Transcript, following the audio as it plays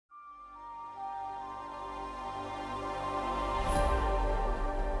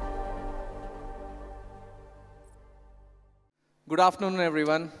Good afternoon,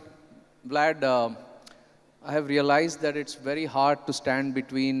 everyone. Vlad, I have realized that it's very hard to stand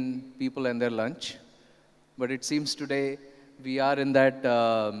between people and their lunch, but it seems today we are in that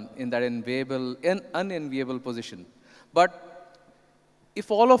unenviable position. But if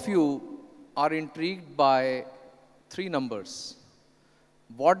all of you are intrigued by three numbers,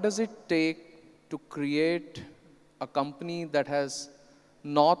 what does it take to create a company that has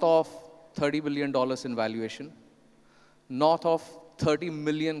north of $30 billion in valuation, north of 30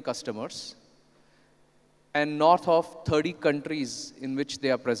 million customers, and north of 30 countries in which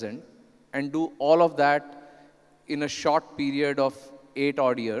they are present, and do all of that in a short period of 8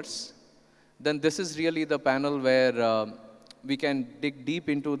 odd years, then this is really the panel where we can dig deep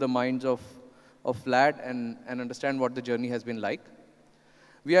into the minds of Vlad and understand what the journey has been like.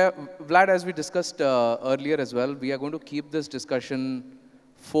 Vlad, as we discussed earlier as well, we are going to keep this discussion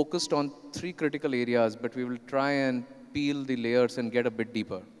focused on 3 critical areas, but we will try and peel the layers and get a bit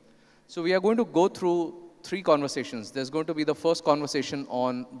deeper. So we are going to go through 3 conversations. There's going to be the first conversation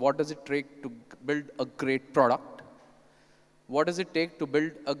on what does it take to build a great product? What does it take to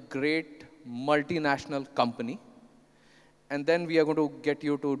build a great multinational company? And then we are going to get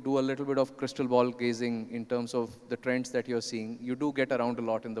you to do a little bit of crystal ball gazing in terms of the trends that you're seeing. You do get around a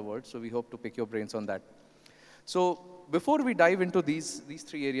lot in the world, so we hope to pick your brains on that. So before we dive into these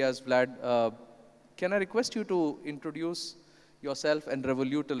 3 areas, Vlad, can I request you to introduce yourself and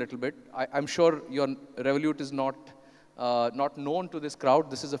Revolut a little bit? I'm sure your Revolut is not known to this crowd.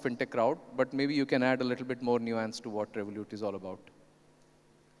 This is a fintech crowd, but maybe you can add a little bit more nuance to what Revolut is all about.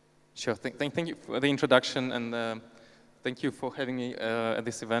 Sure. Thank you for the introduction, and thank you for having me at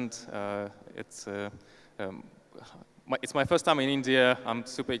this event. It's my first time in India. I'm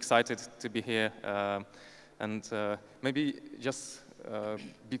super excited to be here. And maybe just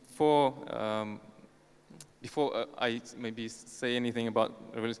before I maybe say anything about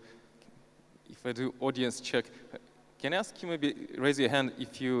Revolut, if I do audience check, can I ask you maybe raise your hand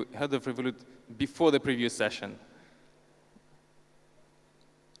if you heard of Revolut before the previous session?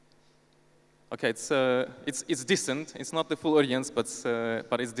 Okay, it's decent. It's not the full audience, but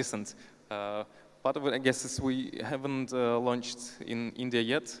it's decent. Part of it, I guess, is we haven't launched in India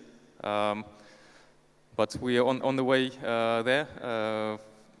yet, but we are on the way there.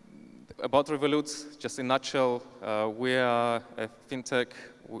 About Revolut, just in a nutshell, we are a fintech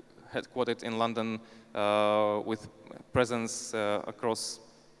headquartered in London with presence across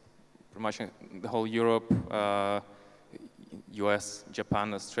pretty much the whole Europe, US,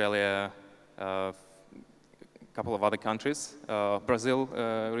 Japan, Australia, a couple of other countries, Brazil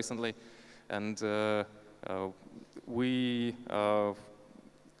recently, and our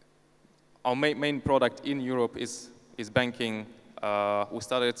main product in Europe is banking. We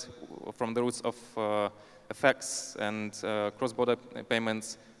started from the roots of FX and cross-border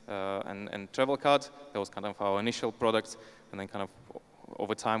payments and travel card. That was kind of our initial product, and then kind of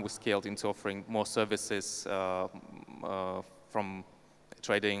over time we scaled into offering more services from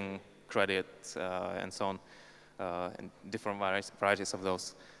trading, credit, and so on, and different varieties of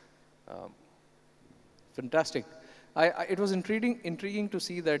those. Fantastic. It was intriguing to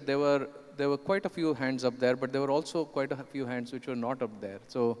see that there were quite a few hands up there, but there were also quite a few hands which were not up there.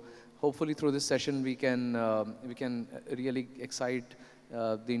 So hopefully through this session we can really excite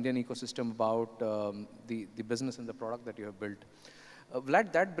the Indian ecosystem about the business and the product that you have built.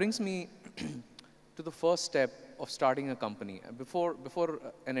 Vlad, that brings me to the first step of starting a company. Before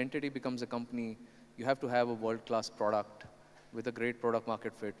an entity becomes a company, you have to have a world-class product with a great product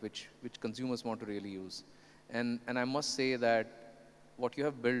market fit, which consumers want to really use. And I must say that what you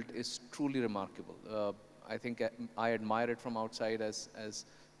have built is truly remarkable. I think I admire it from outside as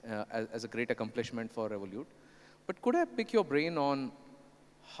a great accomplishment for Revolut. But could I pick your brain on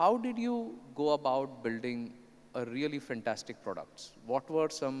how did you go about building a really fantastic product? What were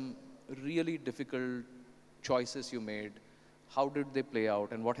some really difficult choices you made? How did they play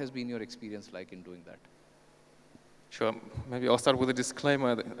out? And what has been your experience like in doing that? Sure. Maybe I'll start with a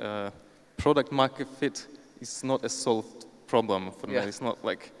disclaimer. Product market fit is not a solved problem for me. Yeah. It's not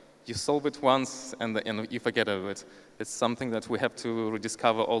like you solve it once and you forget about it. It's something that we have to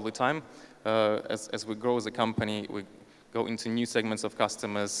rediscover all the time. As we grow as a company, we go into new segments of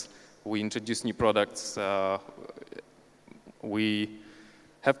customers, we introduce new products. We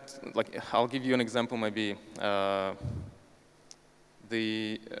have, I'll give you an example maybe.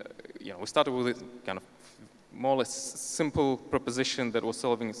 We started with a kind of more or less simple proposition that was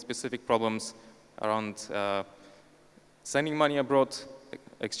solving specific problems around sending money abroad,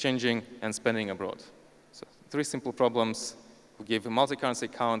 exchanging, and spending abroad. So 3 simple problems. We gave multi-currency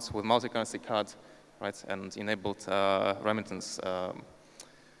accounts with multi-currency cards right, and enabled remittance.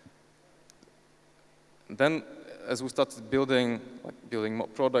 Then, as we started building more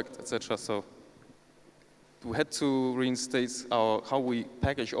product, etc., so we had to reinstate how we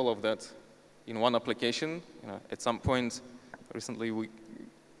package all of that in one application. At some point, recently, we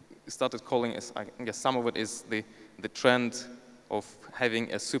started calling, I guess some of it is the trend of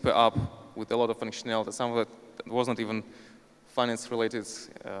having a super app with a lot of functionality. Some of it wasn't even finance-related.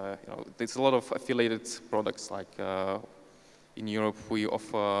 There's a lot of affiliated products. Like in Europe, we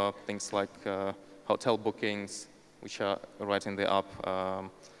offer things like hotel bookings, which are right in the app,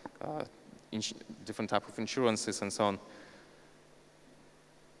 different type of insurances and so on.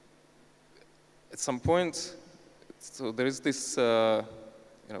 At some point, so there is this,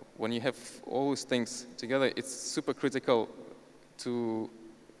 when you have all these things together, it's super critical to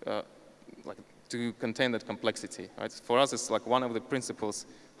to contain that complexity, right? For us, it's like one of the principles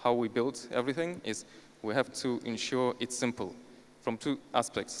how we build everything is we have to ensure it's simple from two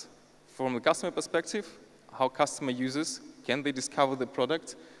aspects. From the customer perspective, how customer users, can they discover the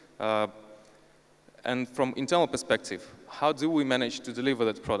product? And from internal perspective, how do we manage to deliver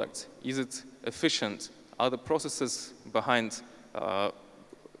that product? Is it efficient? Are the processes behind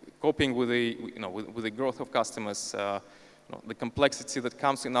coping with the, with the growth of customers, the complexity that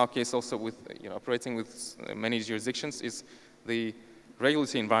comes in our case also with operating with many jurisdictions is the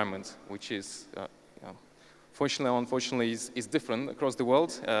regulatory environment, which is fortunately or unfortunately is different across the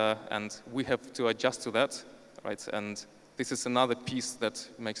world, and we have to adjust to that, right? And this is another piece that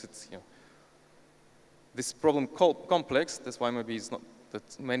makes it, this problem complex. That's why maybe it's not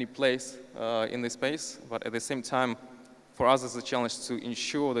that many plays in this space, but at the same time, for us it's a challenge to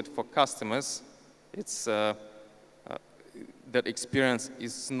ensure that for customers, it's that experience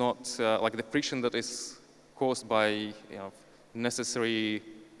is not like the friction that is caused by necessary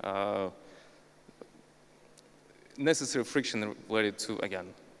friction related to,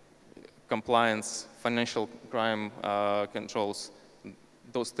 again, compliance, financial crime controls,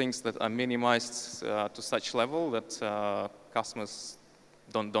 those things that are minimized to such level that customers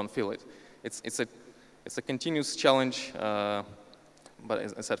don't feel it. It's a continuous challenge, but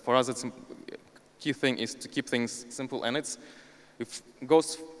as I said, for us, it's key thing is to keep things simple, and it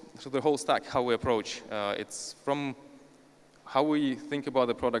goes through the whole stack how we approach. It's from how we think about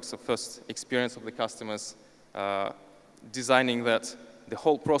the products, the first experience of the customers, designing that, the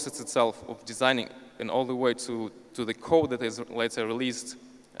whole process itself of designing, and all the way to the code that is later released,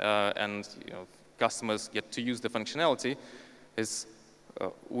 and customers get to use the functionality, is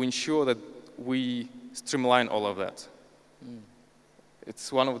we ensure that we streamline all of that.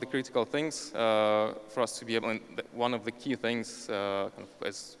 It's one of the critical things for us to be able, and one of the key things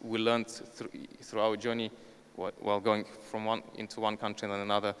as we learned through our journey while going from one country and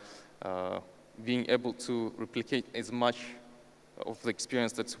another, being able to replicate as much of the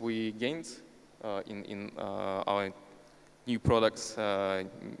experience that we gained in our new products,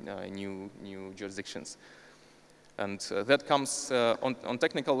 new jurisdictions. And that comes on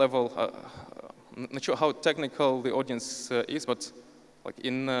technical level. I'm not sure how technical the audience is, but like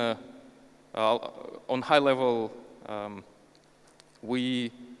on high level,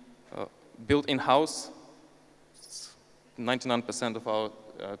 we build in-house. 99% of our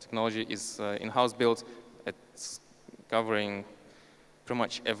technology is in-house built. It's covering pretty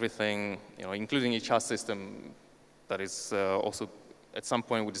much everything, including HR system. That is also at some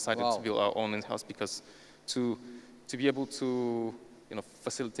point we decided to build our own in-house because to be able to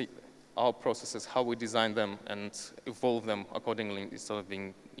facilitate our processes, how we design them and evolve them accordingly, instead of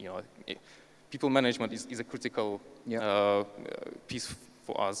being, people management is a critical piece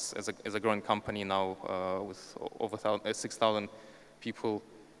for us as a growing company now with over 6,000 people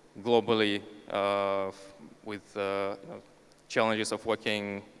globally, with challenges of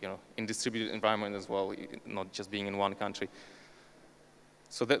working, in distributed environment as well, not just being in one country.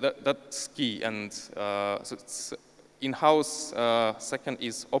 So that's key, and so it's in-house. Second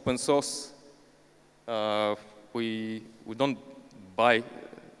is open source. We don't buy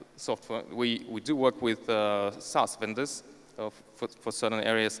software. We do work with SaaS vendors for certain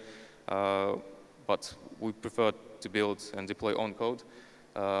areas, but we prefer to build and deploy own code.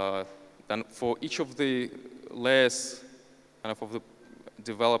 Then for each of the layers kind of the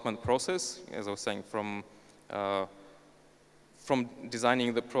development process, as I was saying, from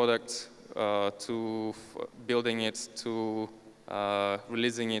designing the product to building it, to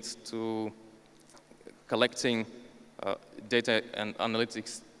releasing it, to collecting data and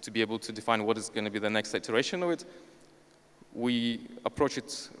analytics to be able to define what is going to be the next iteration of it. We approach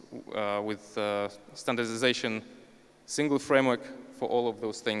it with standardization, single framework for all of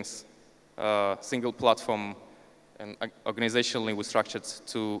those things, single platform, and organizationally we're structured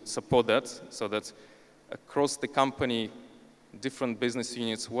to support that, so that across the company, different business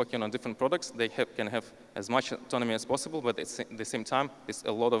units working on different products, they can have as much autonomy as possible, but at the same time, there's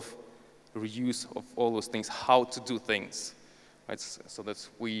a lot of reuse of all those things, how to do things, right? So that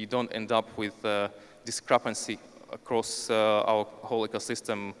we don't end up with discrepancy across our whole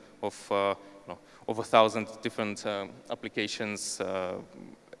ecosystem of over 1,000 different applications.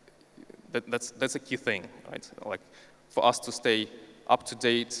 That's a key thing, right? Like for us to stay up to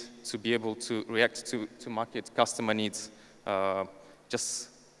date, to be able to react to market customer needs. Just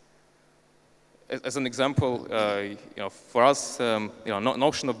as an example, for us,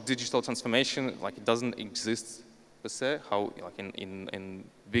 notion of digital transformation, like it doesn't exist per se. How, like in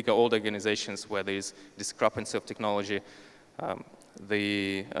bigger old organizations where there is discrepancy of technology,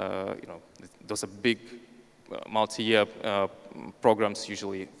 those are big multi-year programs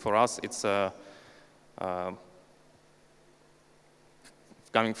usually. For us, it's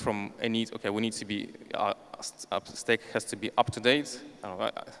coming from a need. Okay, we need to be stack has to be up to date.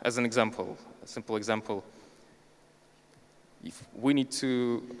 As an example, a simple example, if we need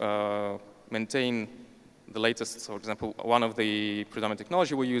to maintain the latest, for example, one of the predominant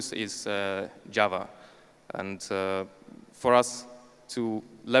technology we use is Java, and for us to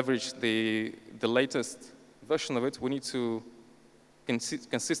leverage the latest version of it, we need to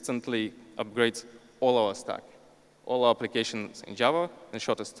consistently upgrade all our stack, all our applications in Java in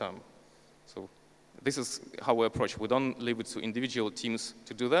shortest term. So this is how we approach. We don't leave it to individual teams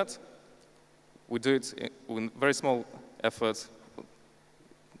to do that. We do it with very small effort.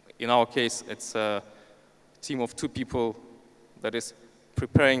 In our case, it's a team of 2 people that is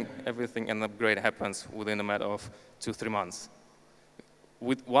preparing everything, and the upgrade happens within a matter of 2-3 months.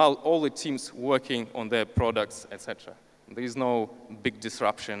 While all the teams working on their products, etc. There is no big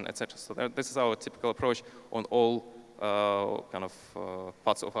disruption, etc. So this is our typical approach on all kind of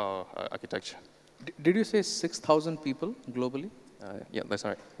parts of our architecture. Did you say 6,000 people globally? Yeah, that's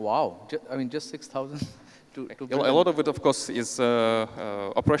right. Wow, I mean, just 6,000 to a lot of it, of course, is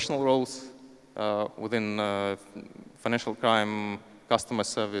operational roles within financial crime, customer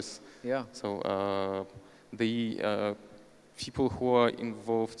service. Yeah. So the people who are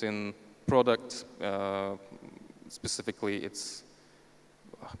involved in product, specifically, it's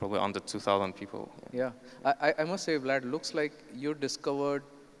probably under 2,000 people. Yeah, I must say, Vlad, looks like you discovered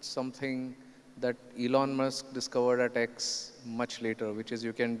something that Elon Musk discovered at X much later, which is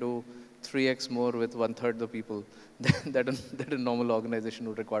you can do 3x more with 1/3 the people that a normal organization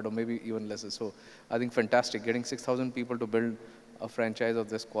would require, or maybe even lesser. So I think fantastic. Getting 6,000 people to build a franchise of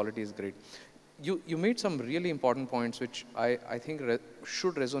this quality is great. You made some really important points, which I think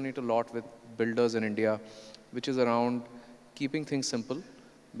should resonate a lot with builders in India, which is around keeping things simple,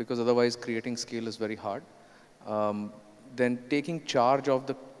 because otherwise creating scale is very hard. Then taking charge of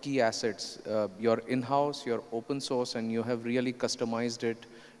the key assets, your in-house, your open source, and you have really customized it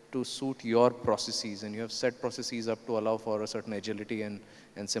to suit your processes, and you have set processes up to allow for a certain agility and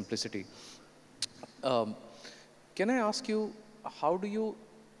simplicity. Can I ask you, how do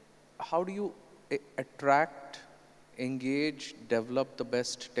you attract, engage, develop the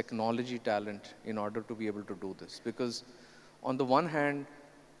best technology talent in order to be able to do this? Because on the one hand,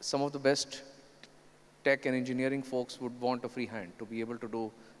 some of the best tech and engineering folks would want a free hand to be able to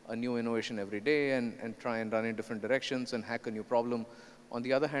do a new innovation every day and try and run in different directions and hack a new problem. On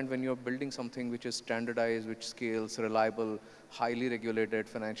the other hand, when you're building something which is standardized, which scales, reliable, highly regulated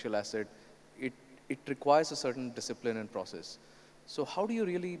financial asset, it requires a certain discipline and process. So how do you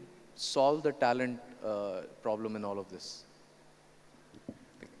really solve the talent problem in all of this?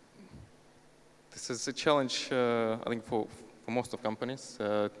 This is a challenge, I think, for most of companies.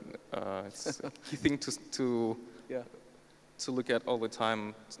 It's a key thing to look at all the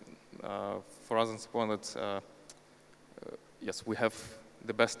time. For us, it's important that yes, we have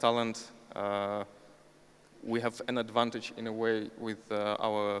the best talent. We have an advantage in a way with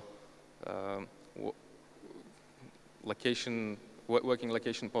our working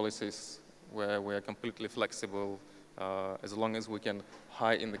location policies, where we are completely flexible. As long as we can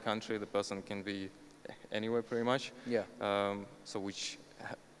hire in the country, the person can be anywhere pretty much. Yeah. So which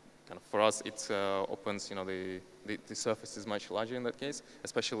kind of for us it opens, the surface is much larger in that case.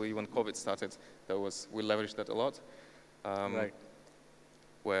 Especially when COVID started, we leveraged that a lot. Right.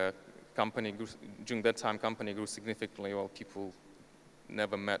 Where during that time company grew significantly, while people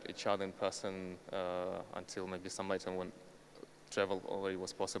never met each other in person until maybe some later when travel already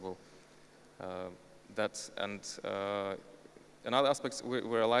was possible. Another aspect, we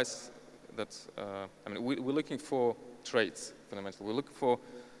realize that we're looking for traits fundamentally. We're looking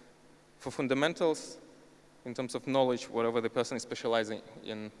for fundamentals, in terms of knowledge, whatever the person is specializing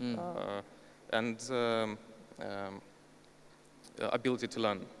in, and ability to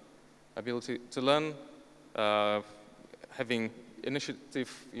learn. Ability to learn, having initiative,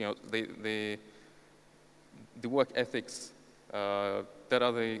 you know, the work ethics, that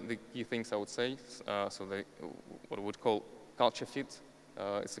are the key things I would say. So what I would call culture fit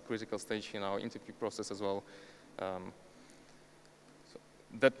is a critical stage in our interview process as well. So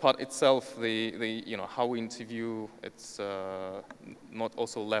that part itself, you know, how we interview, it's not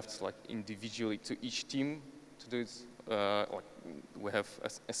also left like individually to each team to do it. Like we have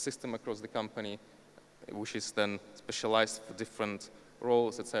a system across the company, which is then specialized for different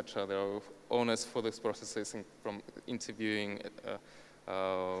roles, etc. There are owners for these processes, from interviewing,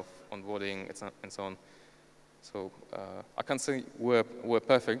 onboarding, and so on. So I can't say we're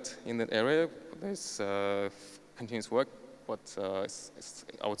perfect in that area. There's continuous work, but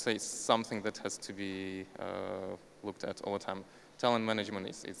I would say it's something that has to be looked at all the time. Talent management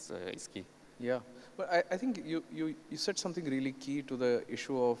is key. Yeah, but I think you said something really key to the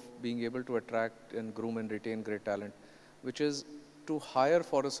issue of being able to attract and groom and retain great talent, which is to hire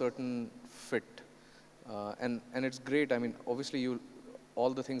for a certain fit. And it's great. I mean, obviously, all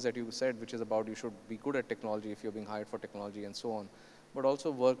the things that you said, which is about you should be good at technology if you're being hired for technology and so on, but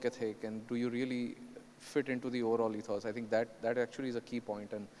also work ethic, and do you really fit into the overall ethos? I think that actually is a key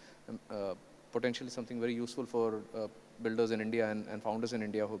point, and potentially something very useful for builders in India and founders in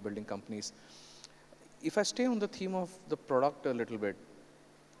India who are building companies. If I stay on the theme of the product a little bit,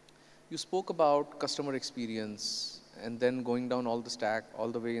 you spoke about customer experience and then going down all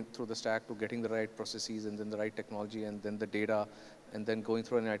the way through the stack to getting the right processes and then the right technology and then the data and then going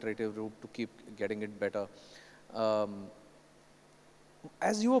through an iterative route to keep getting it better.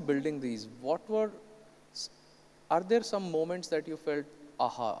 As you were building these, are there some moments that you felt,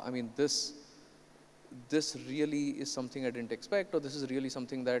 aha, I mean, this really is something I didn't expect, or this is really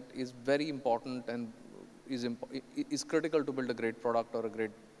something that is very important and is critical to build a great product or a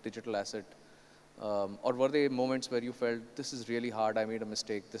great digital asset? Or were there moments where you felt, this is really hard, I made a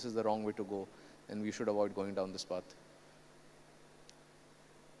mistake, this is the wrong way to go, and we should avoid going down this path?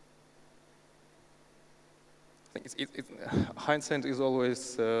 I think hindsight is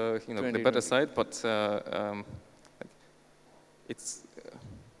always you know, the better side, but it's.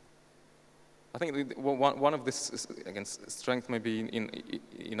 I think one of this, again, strength maybe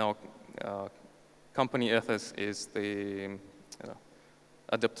in our company ethos is the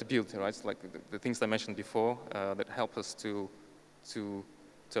adaptability, right? Like the things I mentioned before that help us to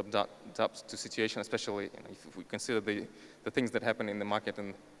adapt to situation, especially if we consider the things that happen in the market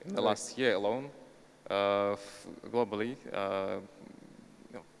in the last year alone, globally,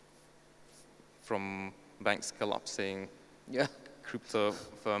 from banks collapsing, crypto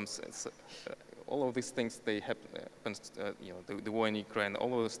firms, all of these things, they happen, the war in Ukraine,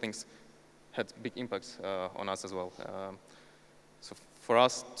 all of those things had big impacts on us as well. So for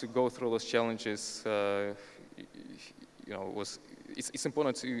us to go through those challenges, it's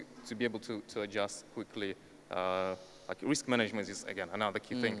important to be able to adjust quickly. Like risk management is, again, another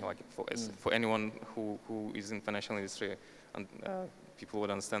key thing. Like for anyone who is in financial industry, and people would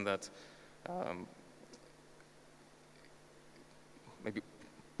understand that. Maybe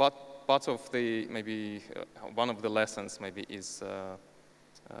part of the one of the lessons maybe is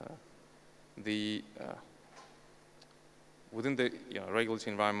within the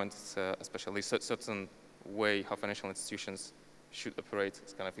regulatory environment, especially certain way how financial institutions should operate.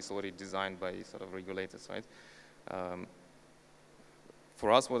 It's already designed by sort of regulators, right?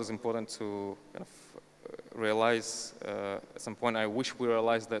 For us, what is important to realize at some point, I wish we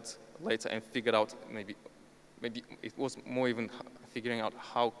realized that later and figured out maybe it was more even figuring out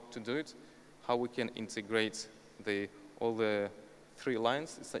how to do it, how we can integrate all the three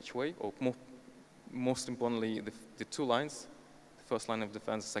lines in such a way, or most importantly, the two lines, the first line of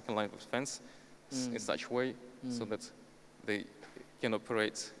defense, the second line of defense, in such a way so that they can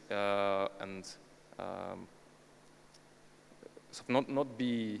operate and not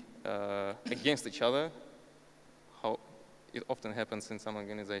be against each other, how it often happens in some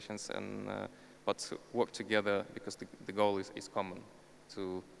organizations, and but work together because the goal is common,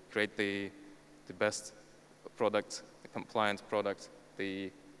 to create the best product, the compliant product,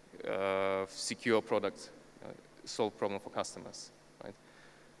 the secure product, solve problem for customers, right?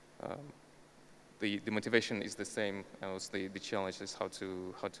 The motivation is the same, and the challenge is how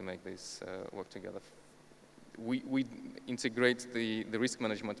to make this work together. We integrate the risk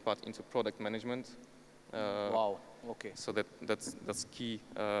management part into product management. Wow. Okay. So that's key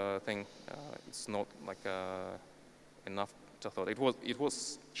thing. It's not like enough I thought it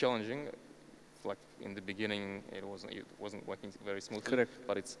was challenging. Like in the beginning, it wasn't working very smoothly. Correct.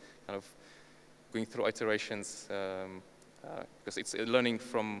 But it's kind of going through iterations because it's learning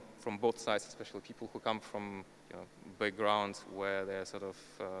from both sides, especially people who come from backgrounds where they're sort of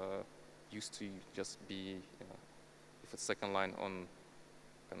used to just be, if it's second line on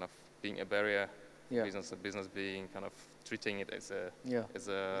kind of being a barrier. Yeah. Business being kind of treating it as a it's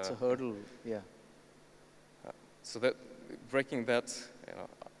a hurdle. Yeah. So that breaking that,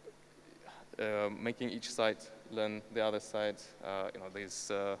 making each side learn the other side.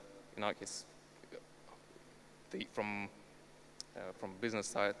 There's in our case, from business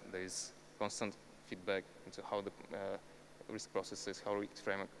side, there's constant feedback into how the risk processes, how risk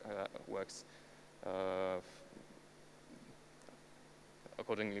framework works.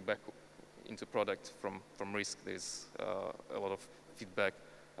 Accordingly, back into product from risk, there's a lot of feedback,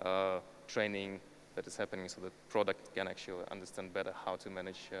 training that is happening so that product can actually understand better how to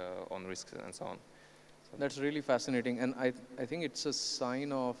manage on risks and so on. So that's really fascinating, and I think it's a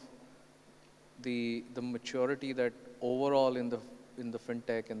sign of the maturity that overall in the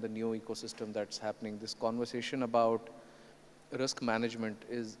fintech and the new ecosystem that's happening. This conversation about risk management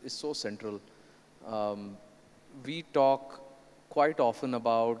is so central. We talk quite often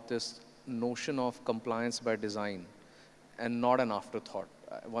about this notion of compliance by design and not an afterthought.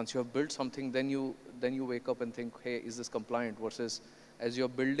 Once you have built something, then you wake up and think, hey, is this compliant? Versus as you're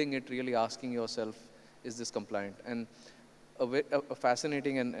building it, really asking yourself, is this compliant? And a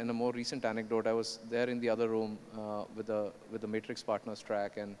fascinating and a more recent anecdote, I was there in the other room with the Matrix Partners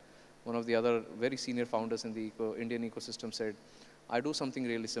track, and one of the other very senior founders in the Indian ecosystem said, I do something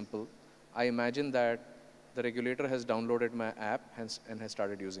really simple. I imagine that the regulator has downloaded my app and has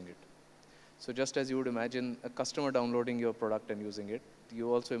started using it. So just as you would imagine a customer downloading your product and using it,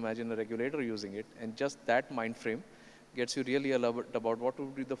 you also imagine a regulator using it, and just that mind frame gets you really alert about what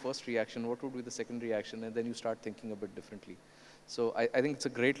would be the first reaction, what would be the second reaction, and then you start thinking a bit differently. So I think it's a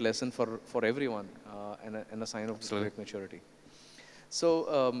great lesson for everyone and a sign of great maturity.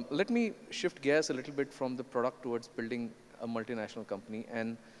 So let me shift gears a little bit from the product towards building a multinational company.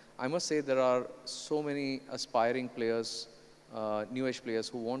 And I must say there are so many aspiring players, new-age players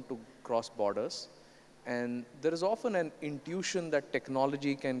who want to cross borders. And there is often an intuition that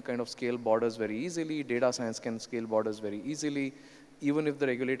technology can kind of scale borders very easily, data science can scale borders very easily, even if the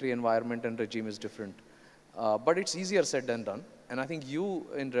regulatory environment and regime is different. But it's easier said than done. And I think you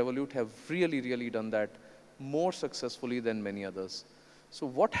in Revolut have really done that more successfully than many others. So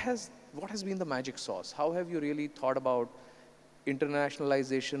what has been the magic sauce? How have you really thought about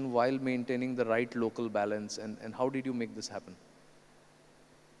internationalization while maintaining the right local balance? And how did you make this happen?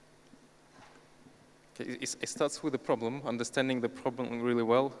 Okay, it starts with the problem, understanding the problem really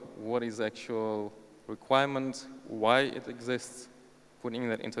well. What is the actual requirement? Why it exists? Putting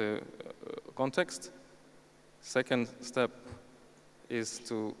that into context. Second step is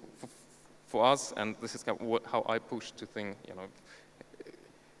for us, and this is kind of how I push to think,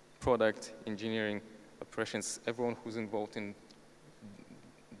 product, engineering, operations, everyone who's involved in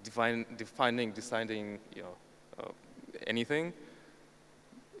deciding, anything,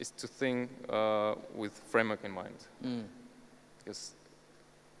 is to think with framework in mind. Because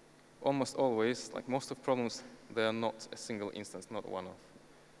almost always, like most of problems, they are not a single instance, not one-off.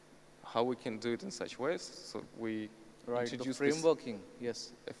 How we can do it in such ways, so we introduce the frameworking,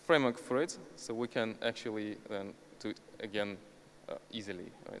 yes. A framework for it, so we can actually then do it again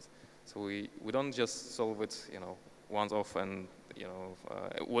easily, right? So we don't just solve it, once off, and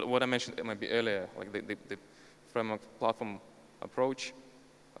what I mentioned maybe earlier, like the framework platform approach,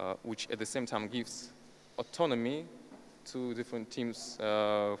 which at the same time gives autonomy to different teams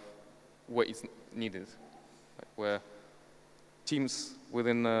where it's needed, right? Where teams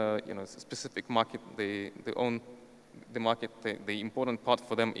within a specific market, they own the market. The important part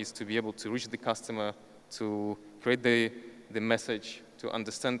for them is to be able to reach the customer, to create the message, to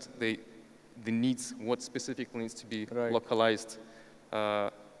understand the needs, what specifically needs to be localized,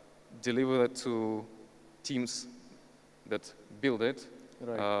 deliver it to teams that build it.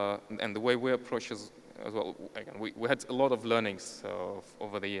 And the way we approach as well, again, we had a lot of learnings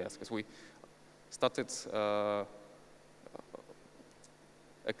over the years, because we started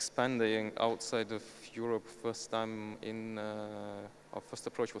expanding outside of Europe first time in, our first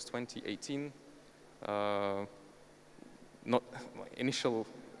approach was 2018. Not initial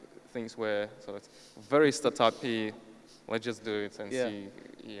things were sort of very startup-y, let's just do it and see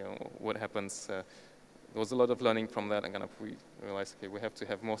what happens. There was a lot of learning from that, and kind of we realized, okay, we have to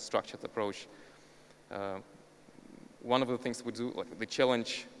have more structured approach. One of the things we do, like the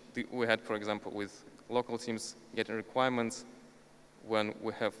challenge we had, for example, with local teams getting requirements when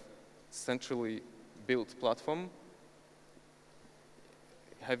we have centrally built platform,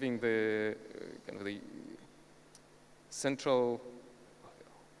 having the kind of the central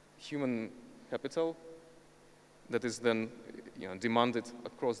human capital that is then demanded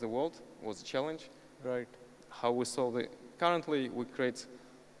across the world was a challenge. Right. How we solve it? Currently, we create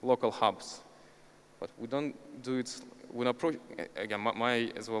local hubs, but we don't do it. When approach again,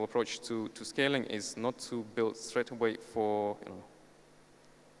 my as well approach to scaling is not to build straight away for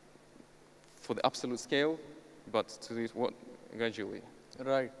for the absolute scale, but to do it gradually.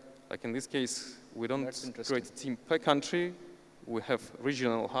 Right. Like in this case, we don't That's create a team per country. We have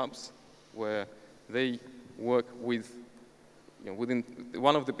regional hubs where they work with, within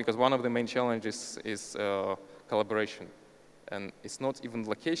because one of the main challenges is collaboration, and it's not even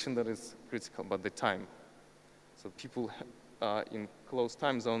location that is critical, but the time. So people in close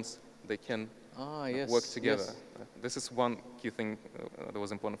time zones, they can work together. Yes. This is one key thing that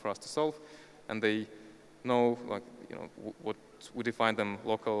was important for us to solve, and they know, like, what we define them: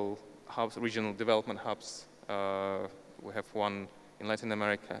 local hubs, regional development hubs. We have one in Latin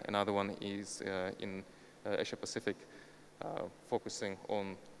America, another one is in Asia Pacific, focusing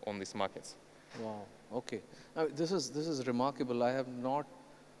on these markets. Wow. Okay. This is remarkable. I have not.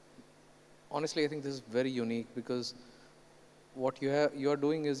 Honestly, I think this is very unique because what you are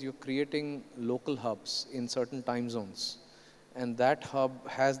doing is you're creating local hubs in certain time zones, and that hub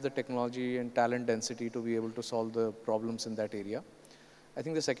has the technology and talent density to be able to solve the problems in that area. I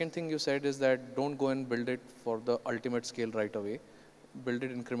think the second thing you said is that don't go and build it for the ultimate scale right away. Build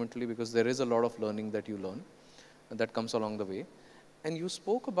it incrementally, because there is a lot of learning that you learn and that comes along the way. And you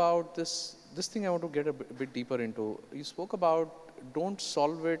spoke about this thing I want to get a bit deeper into. You spoke about don't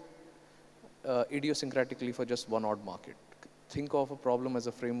solve it idiosyncratically for just one odd market. Think of a problem as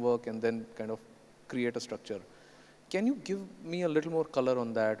a framework and then kind of create a structure. Can you give me a little more color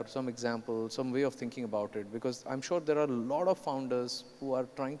on that, or some example, some way of thinking about it? Because I'm sure there are a lot of founders who are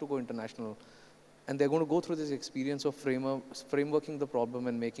trying to go international, and they're going to go through this experience of frameworking the problem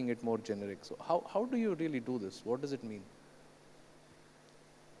and making it more generic. So how do you really do this? What does it mean?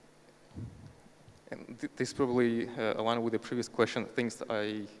 And this probably aligned with the previous question, things that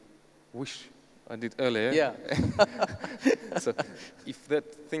I wish I did earlier. Yeah. So if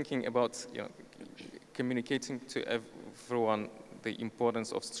that thinking about communicating to everyone the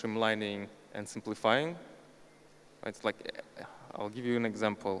importance of streamlining and simplifying, it's like, I'll give you an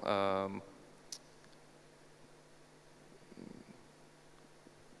example.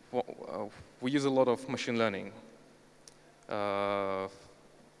 We use a lot of machine learning.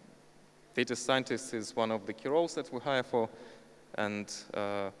 Data scientist is one of the key roles that we hire for, and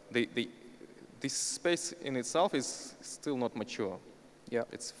this space in itself is still not mature. Yeah.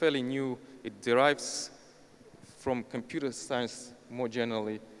 It's fairly new. It derives from computer science more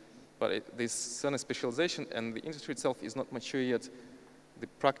generally, but there's certain specialization, and the industry itself is not mature yet. The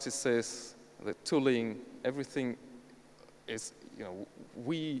practices, the tooling, everything is,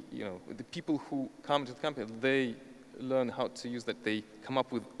 the people who come to the company, they learn how to use that. They come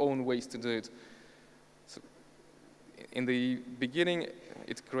up with own ways to do it. So in the beginning,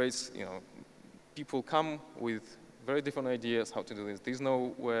 it creates, people come with very different ideas how to do this. There's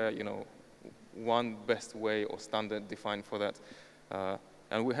nowhere, one best way or standard defined for that.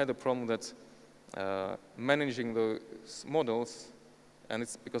 And we had a problem that managing the models, and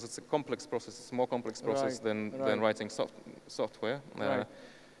it's because it's a complex process, it's a more complex process than writing software. Right.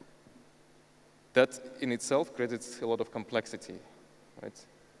 That in itself created a lot of complexity, right?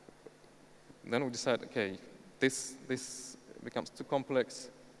 Then we decided, okay, this becomes too complex.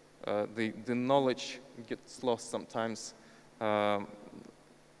 The knowledge gets lost sometimes.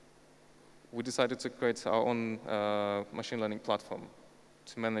 We decided to create our own machine learning platform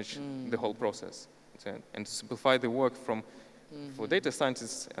to manage the whole process and to simplify the work for data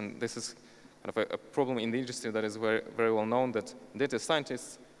scientists. And this is kind of a problem in the industry that is very, very well known, that data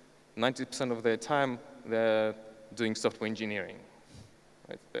scientists, 90% of their time, they're doing software engineering.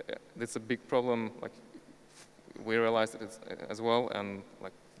 Right? That's a big problem. Like, we realized it as well, and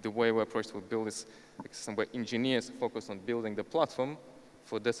like the way we approach to build this system where engineers focus on building the platform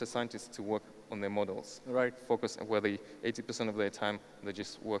for data scientists to work on their models. Right. Focus on where 80% of their time they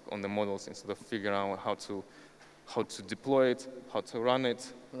just work on the models instead of figuring out how to deploy it, how to run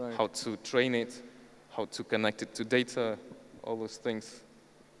it, how to train it, how to connect it to data. All those things.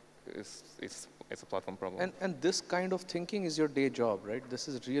 It's a platform problem. And this kind of thinking is your day job, right? This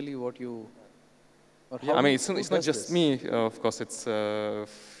is really what you. Yeah, I mean, it's not just me. Of course, it's all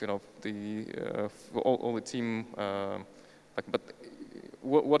the team. But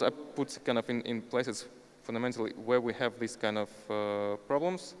what I put kind of in place is fundamentally where we have these kind of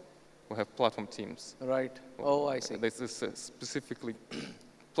problems, we have platform teams. Right. Oh, I see. This is specifically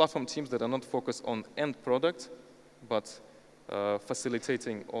platform teams that are not focused on end product, but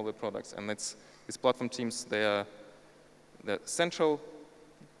facilitating all the products. And these platform teams, they are the central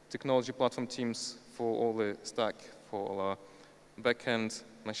technology platform teams for all the stack, for backend,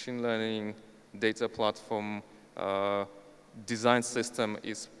 machine learning, data platform, design system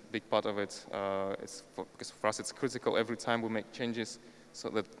is a big part of it. Because for us it's critical every time we make changes so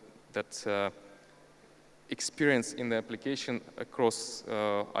that experience in the application across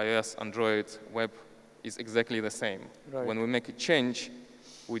iOS, Android, web is exactly the same. Right. When we make a change,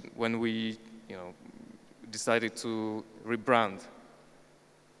 when we decided to rebrand,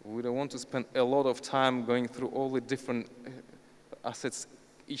 we don't want to spend a lot of time going through all the different assets,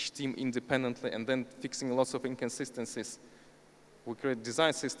 each team independently, and then fixing lots of inconsistencies. We create a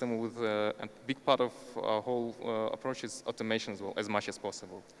design system with a big part of our whole approach is automation as well, as much as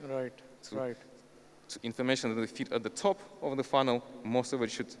possible. Right, right. So information that we feed at the top of the funnel, most of it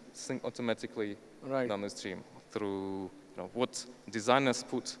should sync automatically down the stream through what designers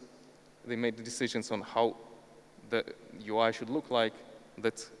put. They made the decisions on how the UI should look like.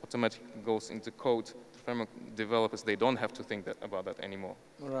 That automatically goes into code. The framework developers, they don't have to think about that anymore.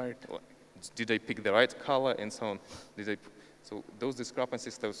 Right. Did they pick the right color and so on? So those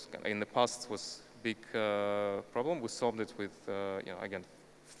discrepancies, in the past was a big problem. We solved it with, again,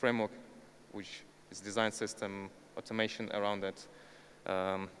 framework, which is design system, automation around that.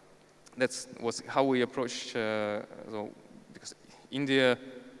 That was how we approached, because India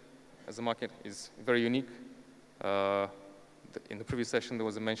as a market is very unique. In the previous session, there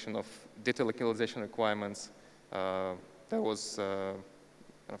was a mention of data localization requirements. That was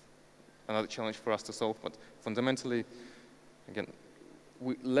another challenge for us to solve, but fundamentally, again,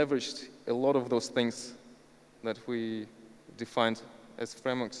 we leveraged a lot of those things that we defined as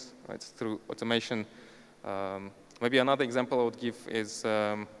frameworks, right, through automation. Maybe another example I would give is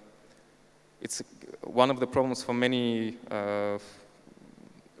it's one of the problems for many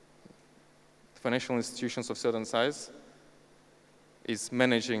financial institutions of certain size is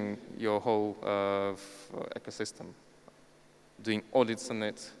managing your whole ecosystem, doing audits on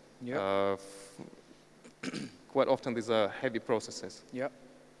it. Yep. Quite often these are heavy processes. Yep.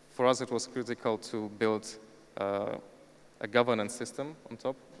 For us, it was critical to build a governance system on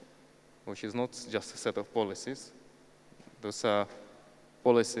top, which is not just a set of policies. Those are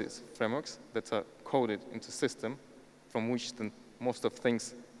policies, frameworks that are coded into system from which most of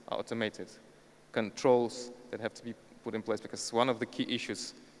things are automated. Controls that have to be put in place, because one of the key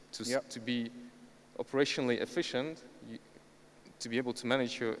issues to be operationally efficient, to be able to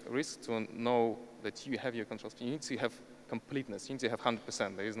manage your risk, to know that you have your controls, you need to have completeness, you need to have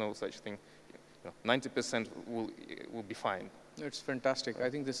 100%. There is no such thing. 90% will be fine. It's fantastic.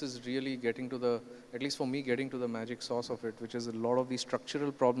 I think this is really getting to the, at least for me, getting to the magic sauce of it, which is a lot of these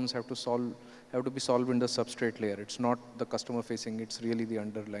structural problems have to be solved in the substrate layer. It's not the customer facing, it's really the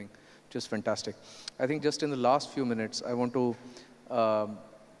underlying. Just fantastic. I think just in the last few minutes, I want to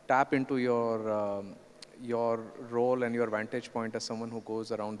tap into your role and your vantage point as someone who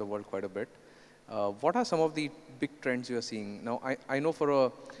goes around the world quite a bit. What are some of the big trends you are seeing? Now, I know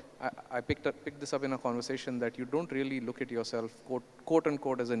I picked this up in a conversation that you don't really look at yourself, quote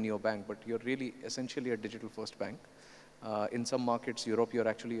unquote, as a neobank, but you're really essentially a digital-first bank. In some markets, Europe, you're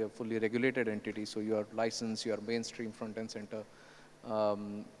actually a fully regulated entity, so you are licensed, you are mainstream, front and center.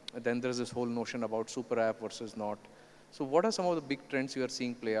 Then there's this whole notion about super app versus not. So what are some of the big trends you are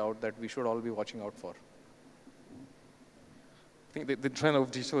seeing play out that we should all be watching out for? I think the trend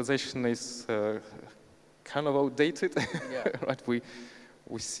of digitalization is kind of outdated. Yeah. Right?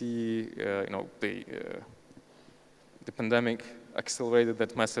 We see, the pandemic accelerated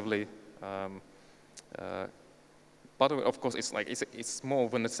that massively. Part of it, of course, it's more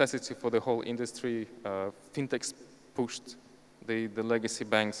of a necessity for the whole industry. Fintechs pushed the legacy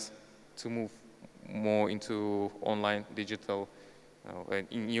banks to move more into online digital. And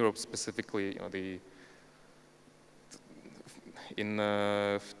in Europe specifically, in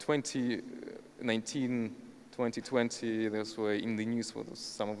 2019, 2020, those were in the news for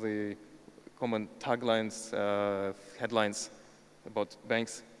some of the common taglines, headlines about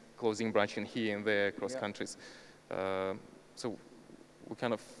banks closing branches here and there across countries. So we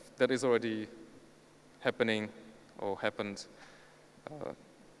that is already happening or happened.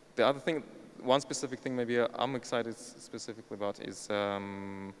 The other thing, one specific thing maybe I'm excited specifically about is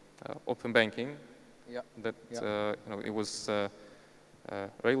open banking. Yeah. That it was a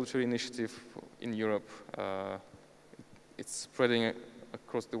regulatory initiative in Europe. It's spreading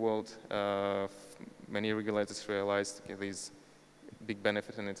across the world, many regulators realized there's big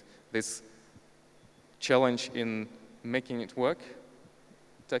benefit in it. This challenge in making it work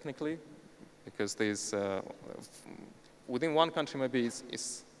technically, because there's within one country maybe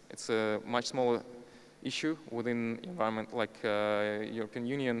it's a much smaller issue. Within environment like European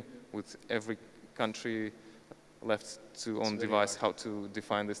Union, with every country left to own device how to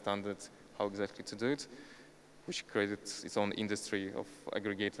define the standards, how exactly to do it, which created its own industry of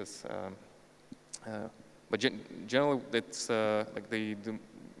aggregators. But generally, it's like the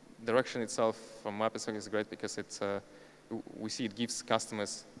direction itself, from my perspective, is great because it's we see it gives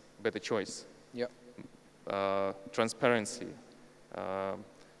customers better choice. Yeah. Transparency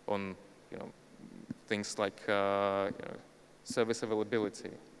on things like service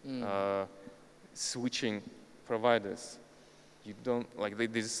availability, switching providers. You don't like the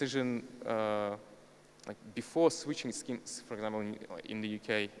decision. Like before, switching schemes, for example, in the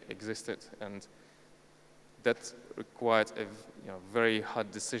UK existed, and that required a very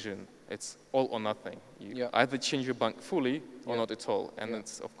hard decision. It's all or nothing. You either change your bank fully or not at all, and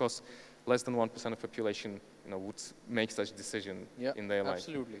it's of course less than 1% of population would make such decision in their life.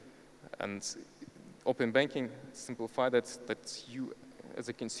 Absolutely. And open banking simplify that you as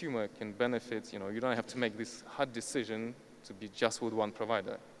a consumer can benefit. You don't have to make this hard decision to be just with one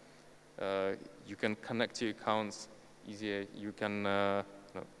provider. You can connect your accounts easier. You can,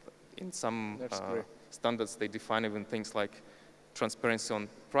 in some standards, they define even things like transparency on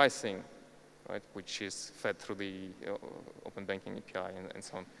pricing, right, which is fed through the open banking API and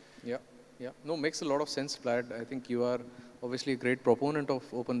so on. Yeah, yeah. No, makes a lot of sense, Vlad. I think you are obviously a great proponent of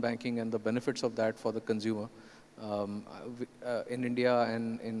open banking and the benefits of that for the consumer. In India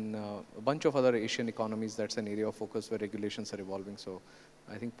and in a bunch of other Asian economies, that's an area of focus where regulations are evolving. So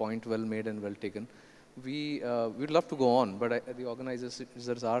I think point well made and well taken. We'd love to go on, but the organizers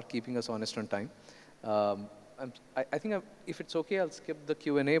are keeping us honest on time. I think if it's okay, I'll skip the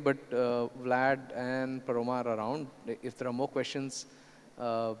Q&A, but Vlad and Paroma are around. If there are more questions,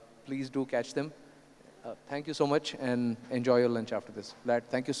 please do catch them. Thank you so much and enjoy your lunch after this. Vlad,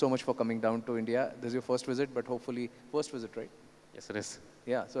 thank you so much for coming down to India. This is your first visit, but hopefully, first visit, right? Yes, it is.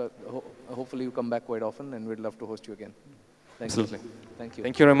 Yeah, so hopefully you come back quite often and we'd love to host you again. Absolutely. Thank you.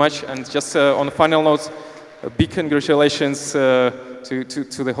 Thank you very much. And just on a final note, a big congratulations to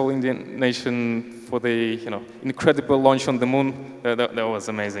the whole Indian nation for the incredible launch on the moon. That was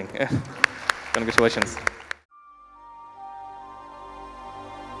amazing. Congratulations.